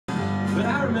But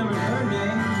I remember her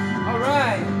name. All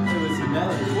right. It was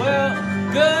Melody. Well,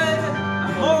 good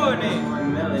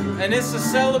morning. Melody. And it's a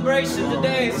celebration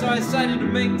today, so I decided to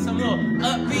make some little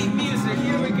upbeat music.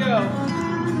 Here we go.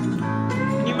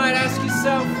 And you might ask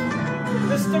yourself,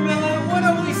 Mr. Miller, what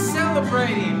are we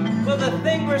celebrating? Well, the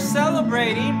thing we're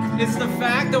celebrating is the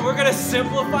fact that we're going to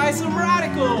simplify some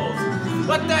radicals.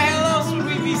 What the hell else would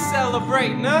we be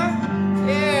celebrating, huh?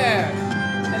 Yeah.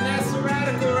 And that's the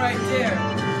radical right there.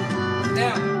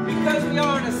 Now, because we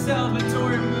are in a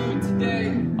celebratory mood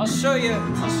today, I'll show you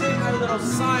my little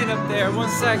sign up there. 1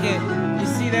 second. You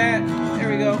see that? There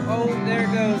we go. Oh, there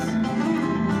it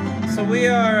goes. So we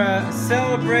are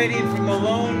celebrating from the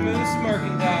Lone Moose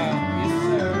Mercantile. Yes,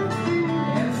 sir.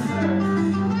 Yes, sir.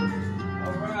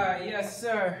 All right. Yes,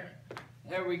 sir.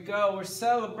 There we go. We're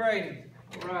celebrating.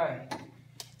 All right.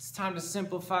 It's time to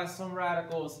simplify some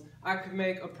radicals. I could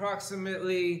make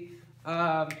approximately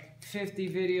 50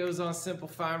 videos on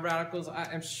simplifying radicals,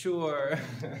 I am sure.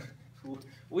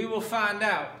 We will find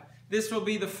out. This will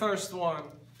be the first one.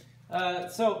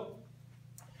 So,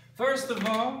 first of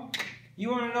all,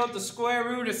 you want to know what the square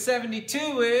root of 72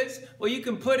 is? Well, you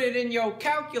can put it in your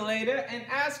calculator and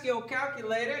ask your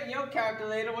calculator, and your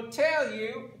calculator will tell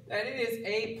you that it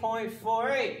is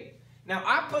 8.48. Now,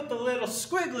 I put the little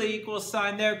squiggly equal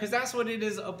sign there because that's what it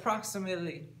is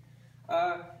approximately.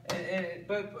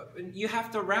 But you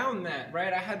have to round that,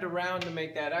 right? I had to round to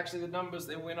make that. Actually, the numbers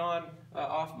that went on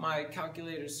off my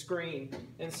calculator screen.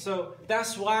 And so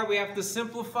that's why we have to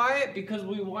simplify it, because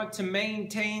we want to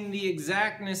maintain the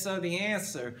exactness of the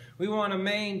answer. We want to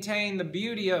maintain the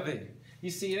beauty of it. You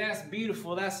see, that's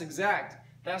beautiful, that's exact,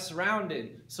 that's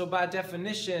rounded. So by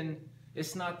definition,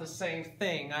 it's not the same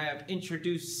thing. I have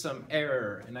introduced some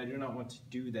error, and I do not want to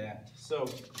do that. So,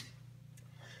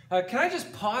 can I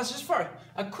just pause just for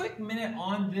a quick minute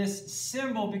on this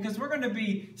symbol, because we're going to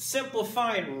be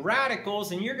simplifying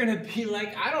radicals, and you're going to be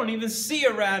like, I don't even see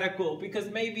a radical, because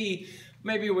maybe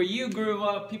where you grew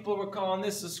up, people were calling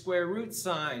this a square root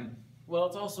sign. Well,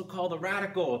 it's also called a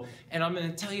radical, and I'm going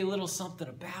to tell you a little something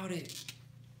about it.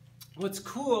 What's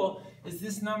cool is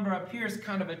this number up here is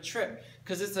kind of a trick,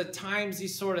 because it's a timesy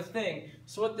sort of thing.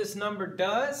 So what this number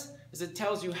does is it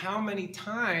tells you how many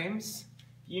times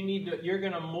you're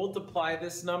going to multiply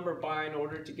this number by in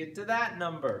order to get to that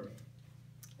number.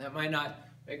 That might not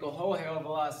make a whole hell of a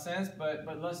lot of sense, but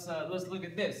let's look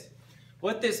at this.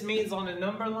 What this means on the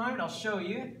number line, I'll show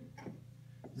you.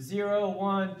 0,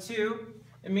 1, 2.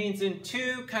 It means in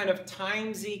two kind of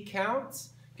timesy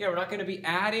counts. Okay, we're not going to be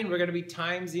adding, we're going to be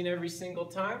timesing every single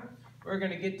time. We're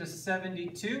going to get to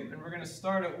 72, and we're going to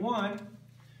start at 1.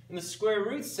 And the square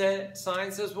root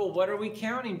sign says, well, what are we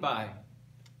counting by?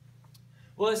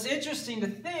 Well, it's interesting to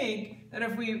think that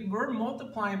if we were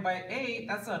multiplying by 8,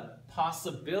 that's a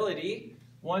possibility.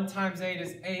 1 times 8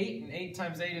 is 8, and 8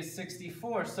 times 8 is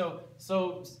 64. So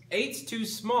 8's too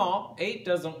small. 8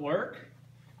 doesn't work.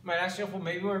 You might ask yourself, well,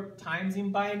 maybe we're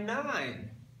timesing by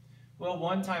 9. Well,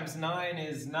 1 times 9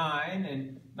 is 9,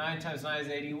 and 9 times 9 is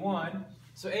 81.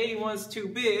 So 81 is too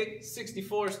big,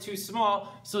 64 is too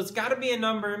small, so it's got to be a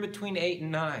number in between 8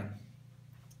 and 9.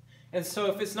 And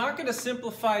so if it's not going to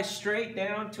simplify straight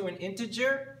down to an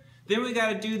integer, then we got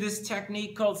to do this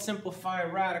technique called simplify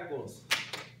radicals.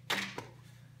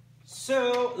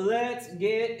 So let's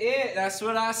get it. That's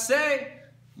what I say.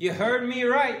 You heard me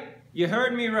right. You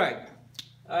heard me right.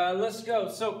 Let's go.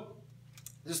 So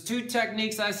there's two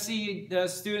techniques I see the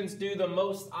students do the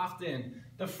most often.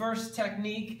 The first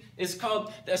technique is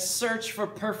called the search for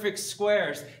perfect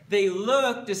squares. They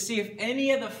look to see if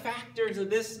any of the factors of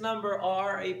this number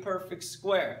are a perfect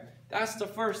square. That's the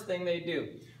first thing they do.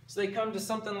 So they come to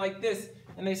something like this,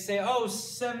 and they say, oh,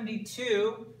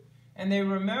 72, and they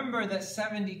remember that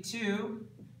 72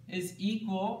 is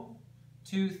equal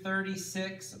to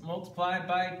 36 multiplied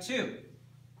by 2.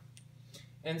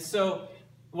 And so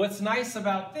what's nice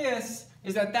about this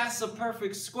is that that's a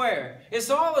perfect square. It's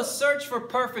all a search for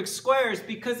perfect squares,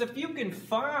 because if you can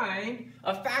find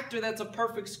a factor that's a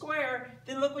perfect square,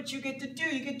 then look what you get to do.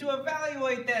 You get to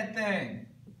evaluate that thing.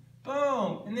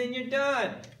 Boom, and then you're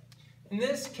done. In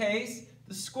this case,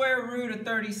 the square root of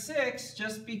 36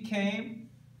 just became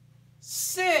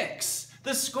 6.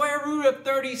 The square root of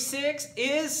 36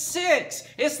 is 6.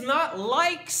 It's not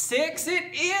like 6,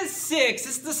 it is 6.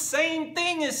 It's the same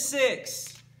thing as 6.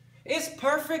 It's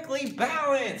perfectly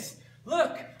balanced.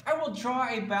 Look, I will draw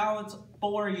a balance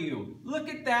for you. Look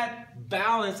at that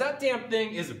balance. That damn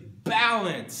thing is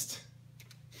balanced.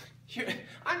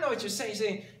 I know what you're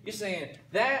saying. You're saying,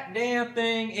 that damn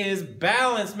thing is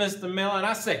balanced, Mr. Miller. And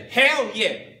I say, hell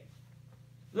yeah.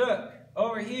 Look,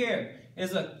 over here.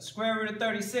 is a square root of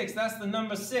 36. That's the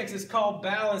number 6. It's called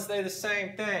balanced. They're the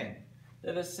same thing.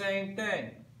 They're the same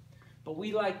thing. But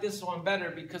we like this one better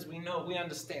because we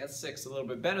understand 6 a little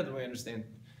bit better than we understand.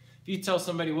 If you tell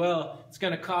somebody, well, it's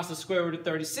going to cost the square root of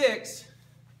 36,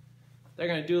 they're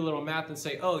going to do a little math and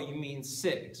say, oh, you mean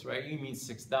 6, right? You mean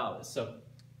 $6. So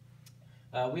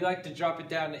we like to drop it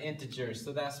down to integers,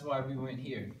 so that's why we went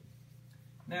here.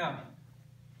 Now,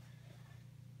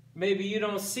 maybe you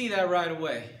don't see that right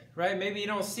away, right? Maybe you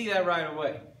don't see that right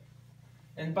away.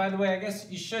 And by the way, I guess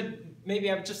you should maybe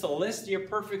have just a list of your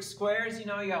perfect squares. You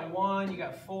know, you got 1, you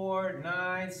got 4,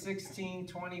 9, 16,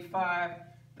 25,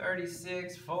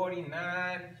 36,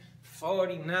 49,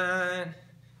 49.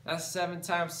 That's 7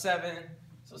 times 7,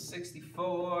 so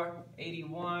 64,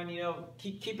 81, you know,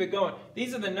 keep it going.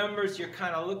 These are the numbers you're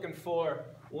kind of looking for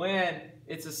when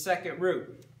it's a second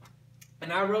root.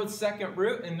 And I wrote second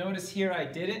root, and notice here I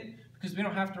didn't, because we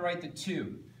don't have to write the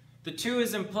 2. The 2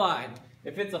 is implied.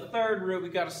 If it's a third root, we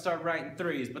got to start writing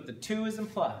 3s, but the 2 is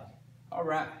implied. All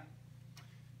right.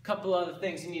 A couple other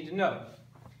things you need to know.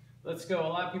 Let's go. A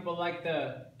lot of people like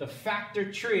the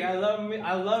factor tree. I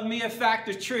love me a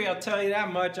factor tree. I'll tell you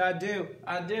that much. I do.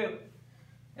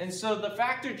 And so the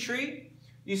factor tree,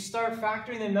 you start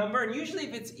factoring the number, and usually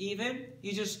if it's even,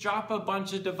 you just drop a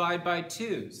bunch of divide by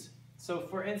 2s. So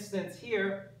for instance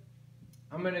here,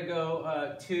 I'm going to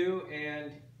go 2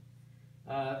 and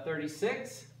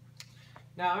 36.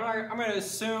 Now I'm going to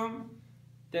assume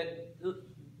that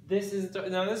this is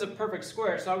a perfect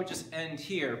square, so I would just end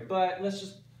here. But let's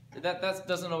just that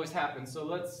doesn't always happen. So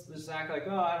let's just act like,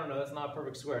 oh, I don't know, that's not a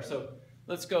perfect square. So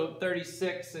let's go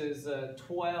 36 is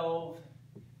 12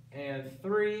 and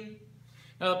 3.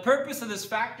 Now the purpose of this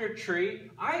factor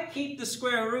tree, I keep the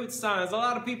square root signs. A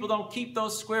lot of people don't keep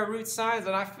those square root signs,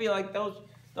 and I feel like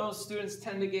those students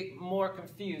tend to get more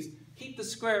confused. Keep the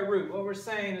square root. What we're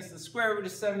saying is the square root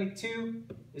of 72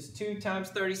 is 2 times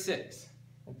 36.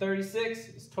 And 36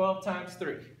 is 12 times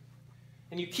 3.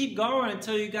 And you keep going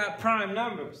until you got prime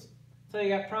numbers. Until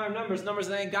you got prime numbers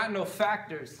that ain't got no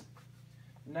factors.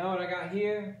 And now what I got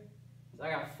here is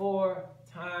I got 4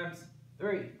 times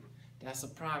 3. That's a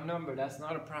prime number. That's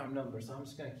not a prime number. So I'm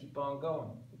just going to keep on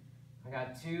going. I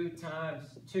got 2 times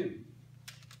 2.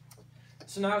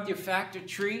 So now with your factor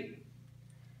tree,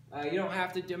 you don't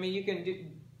have to, you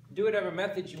can do whatever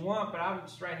method you want, but I'm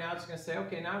just right now just going to say,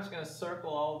 okay, now I'm just going to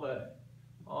circle all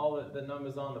the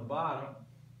numbers on the bottom.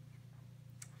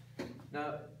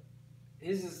 Now,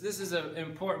 this is an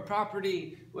important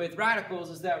property with radicals,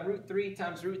 is that root 3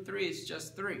 times root 3 is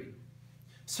just 3.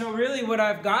 So really what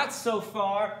I've got so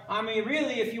far, I mean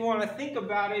really if you want to think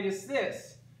about it, is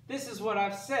this. This is what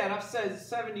I've said. I've said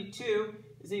 72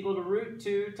 is equal to root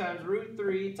 2 times root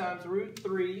 3 times root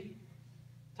 3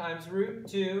 times root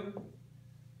 2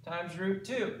 times root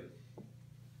 2.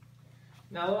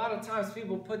 Now a lot of times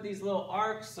people put these little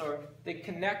arcs, or they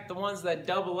connect the ones that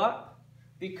double up,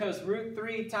 because root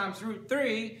 3 times root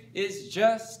 3 is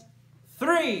just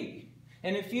 3.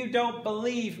 And if you don't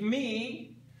believe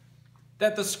me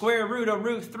that the square root of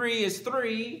root 3 is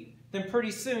 3, then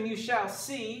pretty soon you shall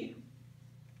see.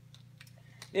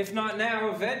 If not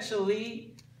now,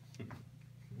 eventually.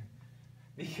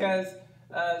 Because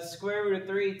square root of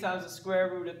 3 times the square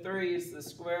root of 3 is the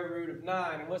square root of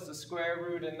 9. And what's the square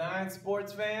root of 9,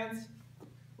 sports fans?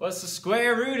 What's the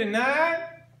square root of 9?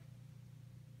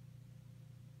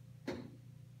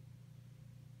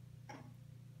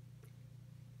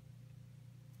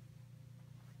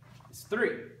 It's 3.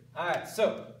 All right,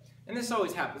 so, and this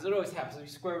always happens. It always happens. If you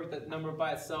square root that number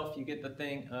by itself, you get the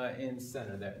thing in the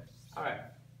center there. All right.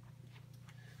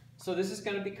 So this is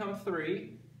going to become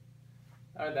 3.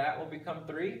 Or that will become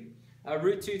 3.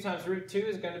 Root 2 times root 2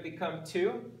 is going to become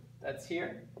 2. That's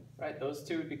here. Right? Those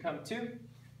 2 would become 2.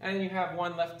 And then you have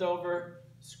 1 left over.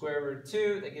 Square root of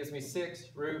 2. That gives me 6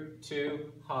 root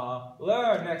 2.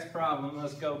 Holler. Next problem.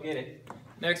 Let's go get it.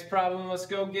 Next problem. Let's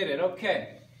go get it.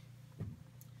 Okay.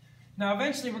 Now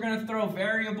eventually we're going to throw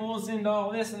variables into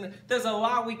all this, and there's a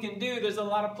lot we can do. There's a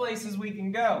lot of places we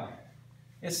can go.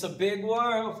 It's a big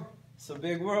world. It's a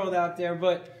big world out there,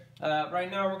 but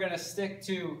right now we're going to stick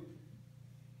to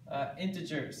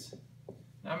integers.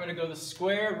 Now I'm going to go the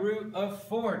square root of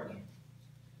 40.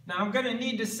 Now I'm going to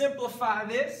need to simplify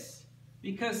this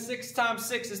because 6 times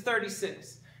 6 is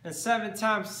 36, and 7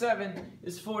 times 7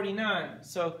 is 49.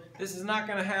 So this is not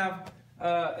going to have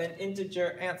an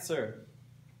integer answer.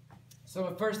 So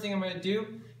the first thing I'm going to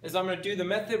do is I'm going to do the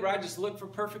method where I just look for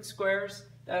perfect squares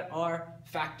that are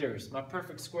factors. My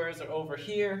perfect squares are over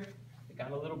here. I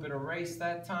got a little bit of erase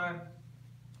that time.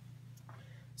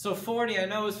 So 40 I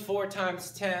know is 4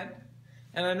 times 10,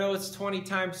 and I know it's 20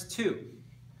 times 2.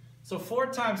 So 4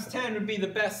 times 10 would be the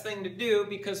best thing to do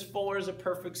because 4 is a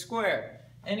perfect square.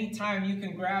 Anytime you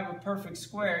can grab a perfect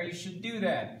square, you should do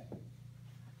that.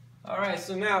 All right,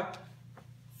 so now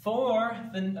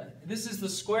 4, this is the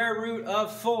square root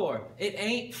of 4. It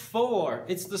ain't 4,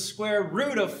 it's the square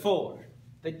root of 4.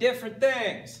 They're different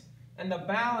things. And the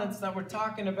balance that we're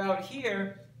talking about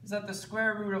here is that the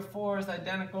square root of 4 is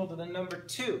identical to the number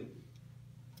 2.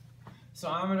 So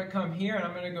I'm going to come here and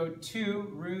I'm going to go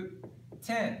 2 root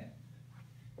 10.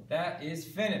 That is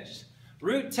finished.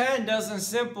 Root 10 doesn't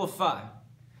simplify.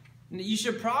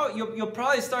 You'll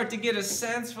probably start to get a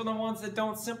sense for the ones that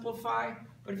don't simplify.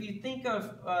 But if you think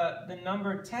of the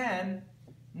number 10,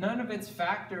 none of its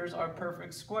factors are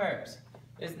perfect squares.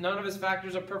 None of its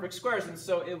factors are perfect squares, and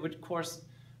so it would, of course,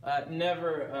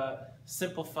 never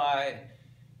simplify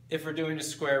if we're doing a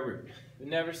square root. It would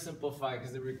never simplify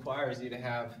because it requires you to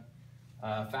have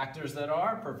factors that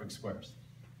are perfect squares.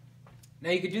 Now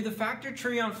you could do the factor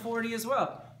tree on 40 as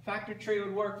well. Factor tree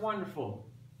would work wonderful.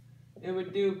 It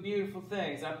would do beautiful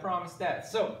things, I promise that.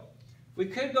 So we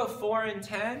could go 4 and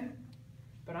 10,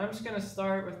 but I'm just going to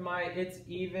start with my it's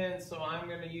even, so I'm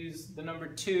going to use the number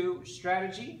 2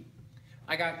 strategy.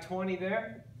 I got 20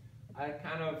 there. I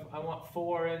want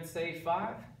 4 and say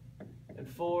 5, and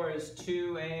 4 is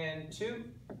 2 and 2.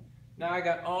 Now I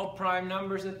got all prime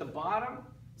numbers at the bottom,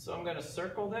 so I'm going to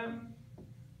circle them.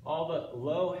 All the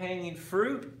low-hanging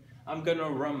fruit. I'm going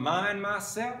to remind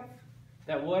myself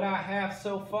that what I have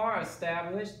so far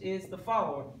established is the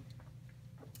following.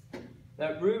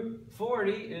 That root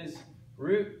 40 is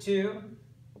root 2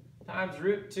 times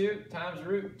root 2 times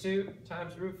root 2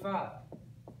 times root 5.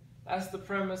 That's the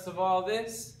premise of all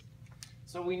this.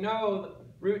 So we know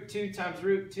root 2 times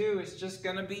root 2 is just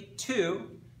going to be 2.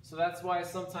 So that's why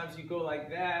sometimes you go like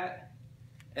that.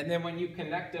 And then when you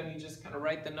connect them, you just kind of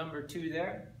write the number 2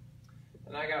 there.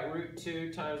 And I got root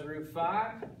 2 times root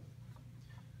 5.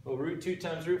 Well, root 2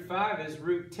 times root 5 is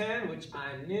root 10, which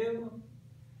I knew.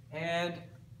 And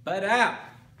but out.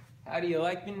 How do you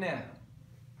like me now?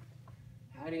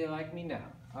 How do you like me now?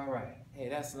 All right. Hey,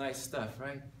 that's nice stuff,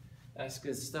 right? That's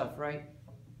good stuff, right?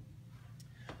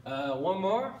 One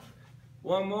more.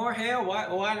 One more. Hell,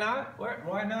 why not?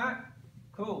 Why not?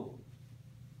 Cool.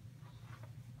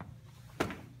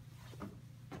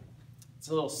 It's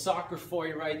a little soccer for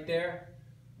you right there,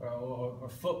 or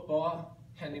football,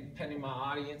 depending my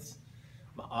audience.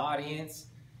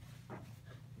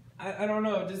 I don't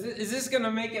know. Is this going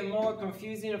to make it more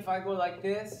confusing if I go like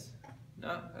this?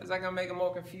 No? Is that going to make it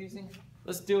more confusing?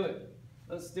 Let's do it.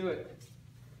 Let's do it.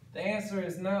 The answer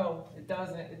is no. It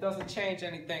doesn't. It doesn't change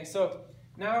anything. So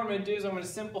now what I'm going to do is I'm going to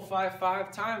simplify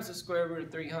 5 times the square root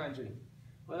of 300.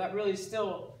 Well, that really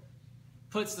still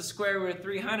puts the square root of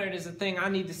 300 as the thing I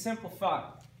need to simplify.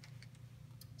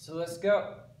 So let's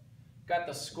go. Got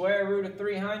the square root of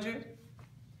 300.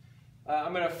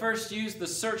 I'm going to first use the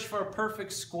search for a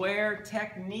perfect square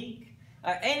technique.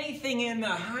 Anything in the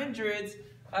hundreds,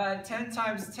 10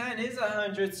 times 10 is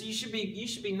 100, so you should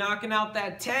be knocking out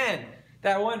that 10.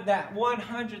 That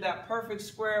 100, that perfect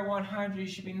square 100, you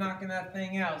should be knocking that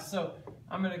thing out. So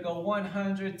I'm going to go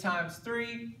 100 times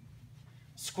 3.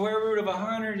 Square root of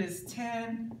 100 is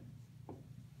 10.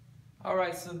 All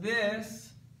right, so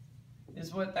this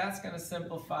is what that's going to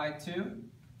simplify to.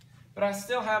 But I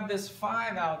still have this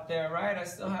 5 out there, right? I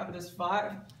still have this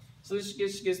 5. So this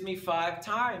just gives me 5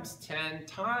 times, 10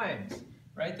 times,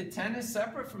 right? The 10 is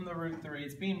separate from the root 3.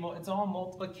 It's all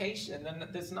multiplication. Then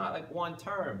it's not like one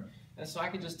term. And so I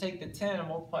could just take the 10 and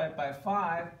multiply it by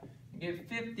 5 and get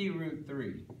 50 root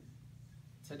 3.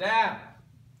 Ta-da!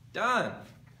 Done.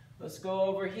 Let's go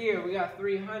over here. We got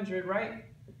 300, right?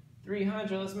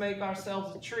 300. Let's make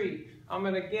ourselves a tree. I'm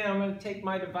going to take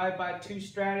my divide by 2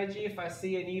 strategy if I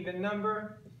see an even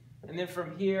number. And then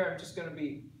from here, I'm just going to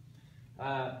be,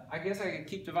 I guess I could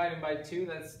keep dividing by 2.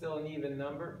 That's still an even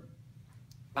number.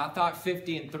 I thought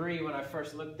 50 and 3 when I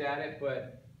first looked at it,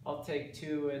 but I'll take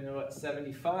 2 and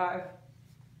 75.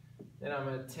 Then I'm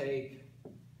going to take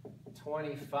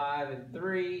 25 and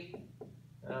 3.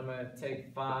 And I'm going to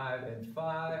take 5 and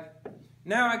 5.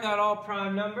 Now I got all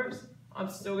prime numbers. I'm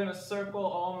still going to circle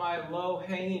all my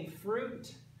low-hanging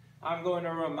fruit. I'm going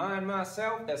to remind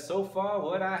myself that so far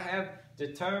what I have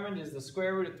determined is the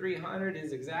square root of 300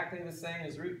 is exactly the same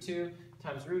as root 2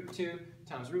 times root 2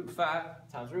 times root 5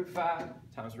 times root 5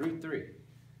 times root 3.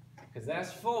 Because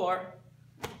that's 4.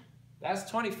 That's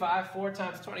 25. 4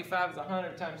 times 25 is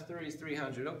 100 times 3 is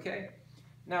 300. Okay?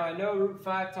 Now I know root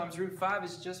 5 times root 5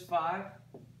 is just 5.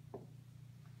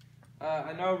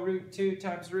 I know root 2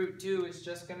 times root 2 is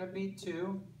just going to be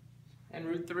 2. And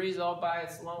root 3 is all by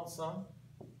its lonesome.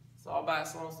 So all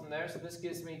Bacillons from there. So this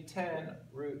gives me 10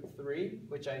 root 3,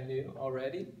 which I knew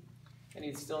already. And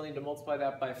you still need to multiply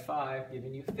that by 5,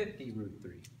 giving you 50 root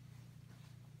 3.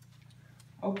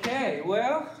 Okay,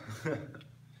 well,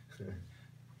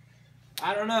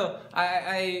 I don't know.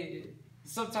 I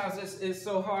sometimes it's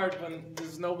so hard when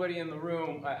there's nobody in the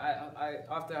room. I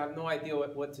often have no idea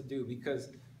what to do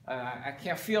because I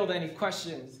can't field any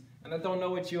questions, and I don't know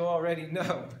what you already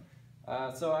know.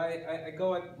 So I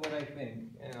go with what I think,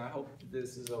 and I hope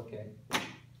this is okay.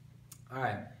 All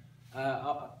right.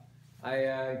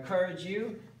 I encourage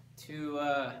you to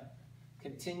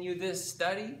continue this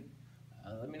study.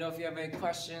 Let me know if you have any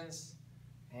questions,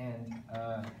 and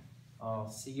I'll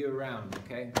see you around,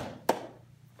 okay?